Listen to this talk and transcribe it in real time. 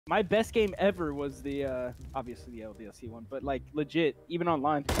My best game ever was the obviously the LDLC one, but like legit, even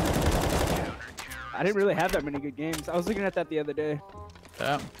online. I didn't really have that many good games. I was looking at that the other day.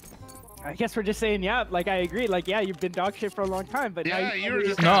 Yeah. I guess we're just saying, yeah, like I agree. Like, yeah, you've been dog shit for a long time, but yeah, now you were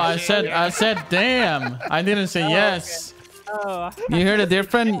just No, I said, damn. I didn't say yes. Okay. Oh. You heard a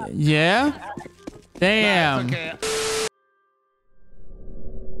different? Yeah. Damn. Nah, it's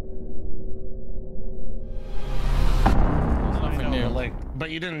okay. Nothing new. But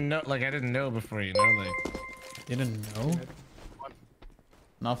you didn't know, like I didn't know before, you know, like. You didn't know?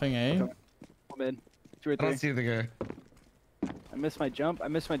 Nothing, eh? I'm in. 2 or I 3. don't see the guy. I missed my jump. I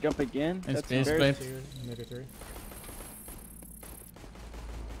missed my jump again. It's That's embarrassing. Maybe 3.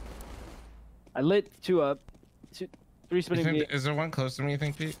 I lit 2 up. 3 spinning me. Is there one close to me, you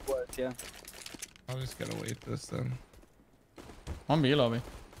think, Pete? Was, yeah. I'll just gotta wait this then. One B lobby.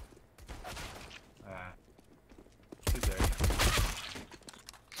 He's there.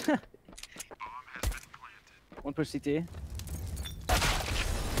 One push CT.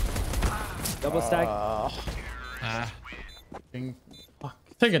 Double stack. Fuck.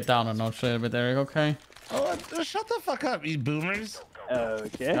 Take it down a notch a little bit, Eric, okay? Oh, shut the fuck up, you boomers.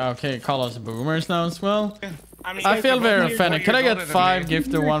 Okay. Okay, call us boomers now as well. I mean, I feel very you're offended. Could I get older than 5 me.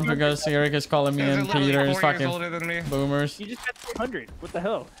 gifted 1 because Eric is calling me You're and literally Peter is 4 years fucking older than me. boomers? You just got 300. What the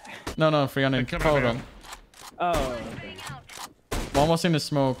hell? No, 300 Come over total. here. Oh. Okay. One was in the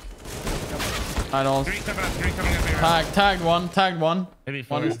smoke. I don't. 3 coming up here. Tagged one. Maybe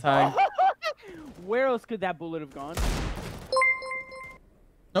 4. One is tagged. Where else could that bullet have gone?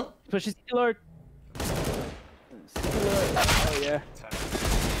 Nope. Push his Lord. Oh yeah.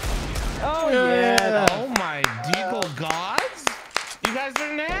 Oh yeah. Oh my deagle gods! You guys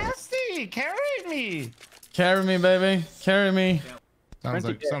are nasty. Carry me. Carry me, baby. Carry me. Sounds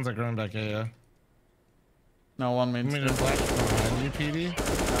like running back. Yeah. No, 1 You minute. mean to flash behind you, PD?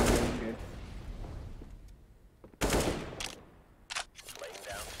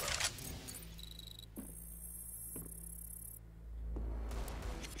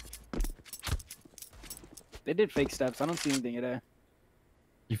 They did fake steps. I don't see anything today.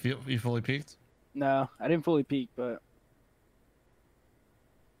 You fully peeked? No, I didn't fully peek, but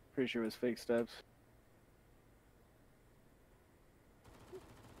pretty sure it was fake steps.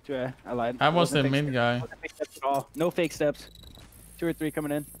 Yeah, I lied. I was the Wasn't fake mid steps. guy. Wasn't fake steps at all. No fake steps. 2 or 3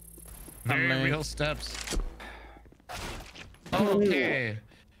 coming in. Very real steps. Okay.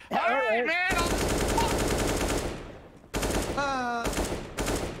 All right, man.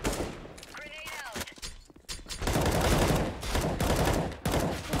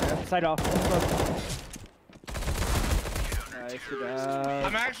 Side off. Nice.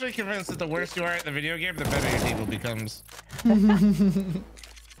 I'm actually convinced that the worse you are at the video game, the better your deagle becomes. I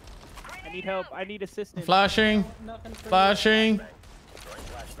need help. I need assistance. Flashing. Flashing.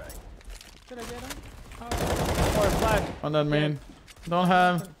 Should I get him? Or flash. On that main. Don't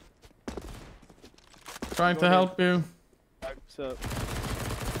have. Trying to help you. What's up?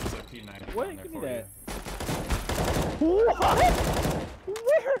 It's a P90. What? Give me that. You. What?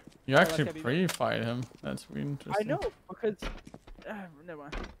 Where? You actually pre-fight him. That's really I interesting. know because. Never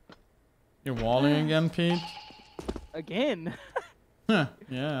mind. You're walling again, Pete? Again. Huh.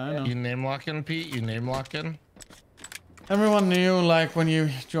 Yeah, I know. You name locking, Pete? You name locking? Everyone knew, like, when you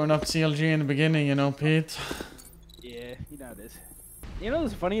joined up CLG in the beginning, you know, Pete. Yeah, you know this. You know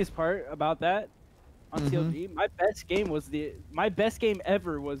the funniest part about that on CLG? My best game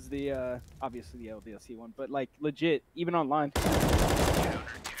ever was the obviously the LDLC one, but like legit, even online.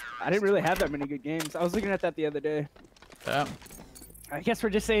 I didn't really have that many good games. I was looking at that the other day. Yeah. I guess we're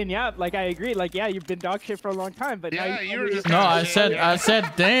just saying, yeah, like I agree. Like, yeah, you've been dog shit for a long time, but Yeah, now you were just. No, I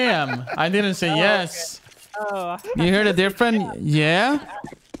said damn. I didn't say yes. Oh. You heard a different? Yeah.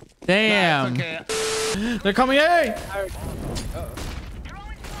 Damn. Nah, it's okay. They're coming. Hey.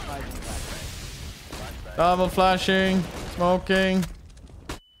 Double flashing, smoking.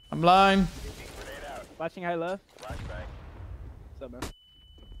 I'm blind. Flashing high left. What's up, man?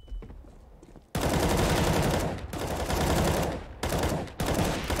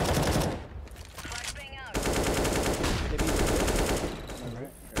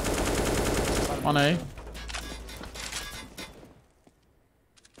 On A.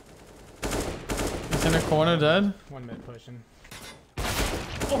 He's in the corner, dead. 1 mid pushing.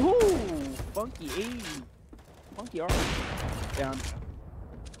 Oh, funky aim. Funky arm. Down.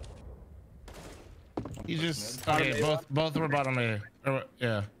 You just. Okay, both were bottom A. Or,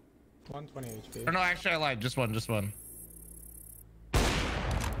 yeah. 120 HP. Or no, actually, I lied. Just one.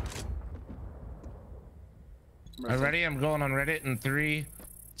 Are you ready? I'm going on Reddit in 3,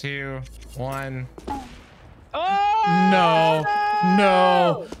 2, 1. Oh! No.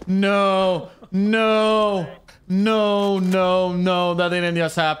 No, no, no, no, no, no. That didn't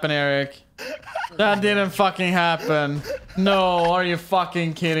just happen, Eric. That didn't fucking happen. No, are you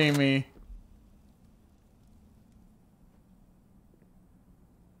fucking kidding me?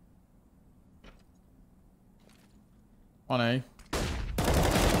 One A.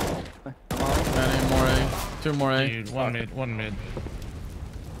 Many more A. Two more A. Dude, one mid, one mid.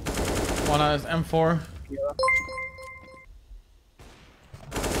 One has M4.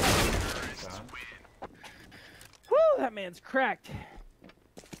 Woo, that man's cracked.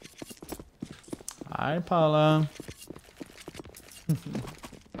 Hi, Paula.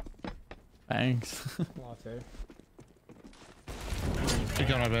 Thanks. Latte. Keep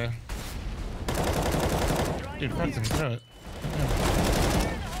going, my bad. Dude, fuck him through it.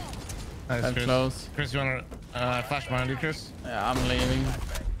 Nice, That's Chris. close. Chris, you wanna flash behind you, Chris? Yeah, I'm leaving.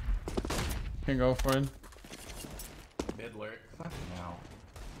 Can go for it. Mid lurk. Now.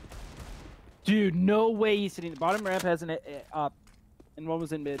 Dude, no way he's sitting. The bottom ramp has an up, and one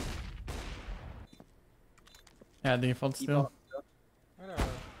was in mid. Yeah, default still.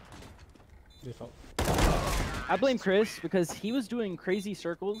 Default. I blame Chris because he was doing crazy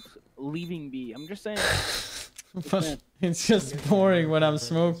circles, leaving B. I'm just saying. But it's just boring when I'm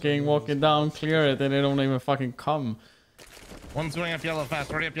smoking, walking down, clear it, and they don't even fucking come. One's going up yellow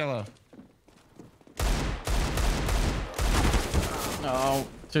fast. Already up yellow. No,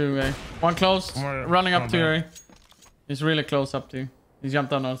 two, eh? One close, More- running up more to you, back. eh? He's really close up to you. He's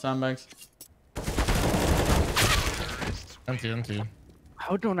jumped on our sandbags. Empty.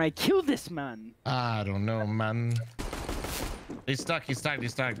 How don't I kill this man? I don't know, man. He's stuck. He's stuck.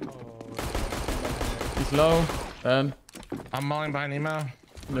 He's low. Dead. I'm mauling behind email.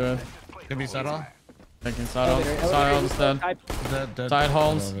 Do it. Could be settle. Taking side holes. Side holes dead. Dead. Side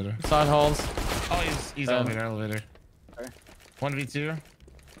holes. Elevator. Side holes. Oh, he's elevator. Okay. 1v2.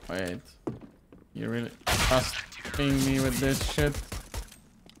 Wait. You really trusting me with this shit?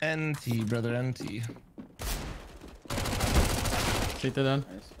 NT, brother, NT. CT then.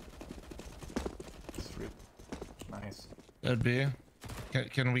 Nice. That'd be.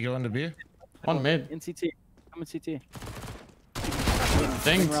 Can we go into B? One mid. In CT. I'm in CT.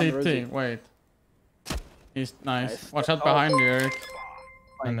 Ding Around the rosy. CT. Wait. He's nice. Nice. Watch out Oh. behind you, Eric.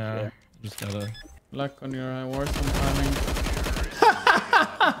 I know. Just gotta. Luck on your Warzone timing.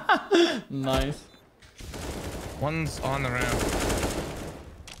 Nice. One's on the ramp.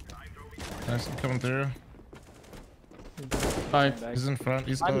 Nice, coming through. Fight. He's in front.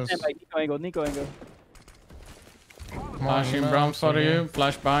 He's I'm close. Nico angle. Flashing brown for you.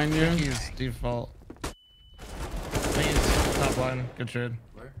 Flash behind you. He's default. He's top line. Good trade.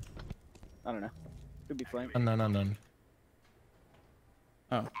 Where? I don't know. Could be flame. Unknown.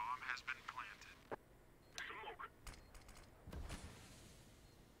 Oh.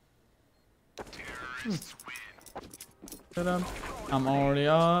 I'm already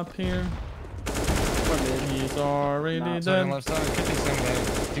up here. He's already Nah, So on dead. left side, could be sandbag.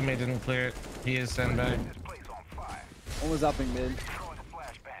 Teammate didn't clear it. He is sandbag. One was upping mid.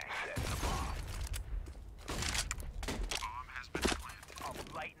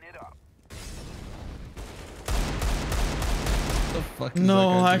 The fuck is No,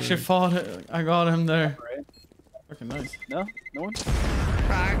 that I guy actually doing? fought it. I got him there. Right. Fucking nice. No? No one? Oh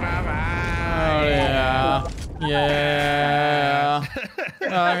yeah. Yeah.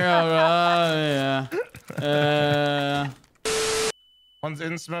 Yeah. One's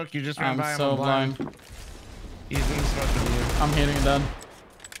in smoke. You just ran I'm by him. so I'm blind. blind. He's in the smoke with I'm hitting that. you.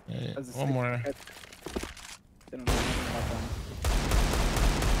 Yeah, That's a one stick. more. They don't know anything about them.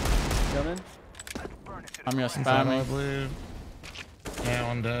 Coming? I'm just Inside, I spamming. believe. Yeah,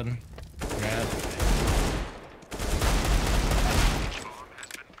 one dead. Rad.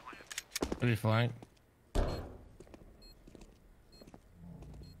 Maybe flank.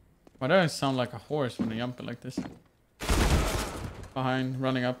 Why do I sound like a horse when I jump it like this? Behind,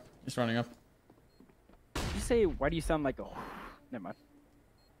 running up. He's running up. Did you say, why do you sound like a... Never mind.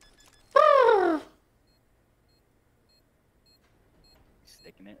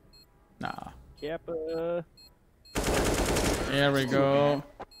 Sticking it. Nah. Kappa. There we go.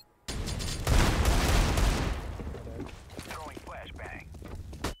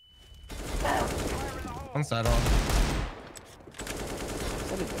 One side on. Is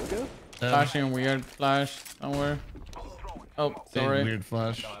that a dogo? Dead. Flashing weird flash somewhere. Oh, Big sorry. weird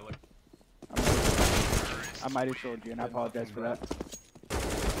flash. I might have trolled you, and I apologize for that.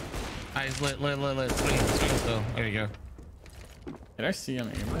 Eyes lit. Swing still. There you go. Did I see him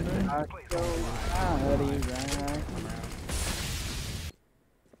aim there?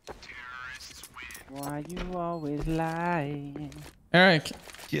 Why you always lying? Eric,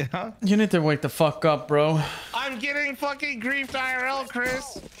 Yeah? you need to wake the fuck up, bro. I'm getting fucking griefed IRL,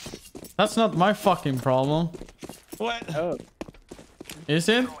 Chris. That's not my fucking problem. What? Oh. Is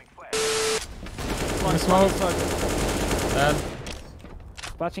it? Come on, Smoke. Dead.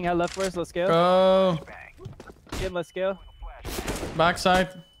 Watching out left first, let's go. Go. Again, let's go. Backside.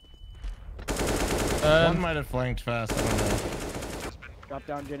 One might have flanked fast. I don't know. Drop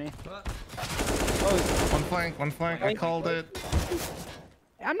down, Jenny. One flank. I called it.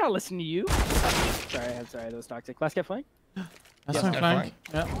 I'm not listening to you. Sorry, I'm sorry. That was toxic. Last get flank. That's Yes, my got flank.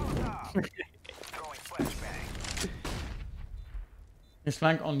 Yeah. He's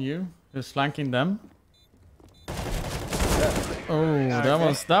flank on you. He's flanking them. Oh,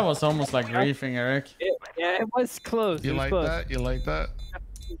 that was almost like griefing, Eric. Yeah, it was close. You It was like close. that? You like that?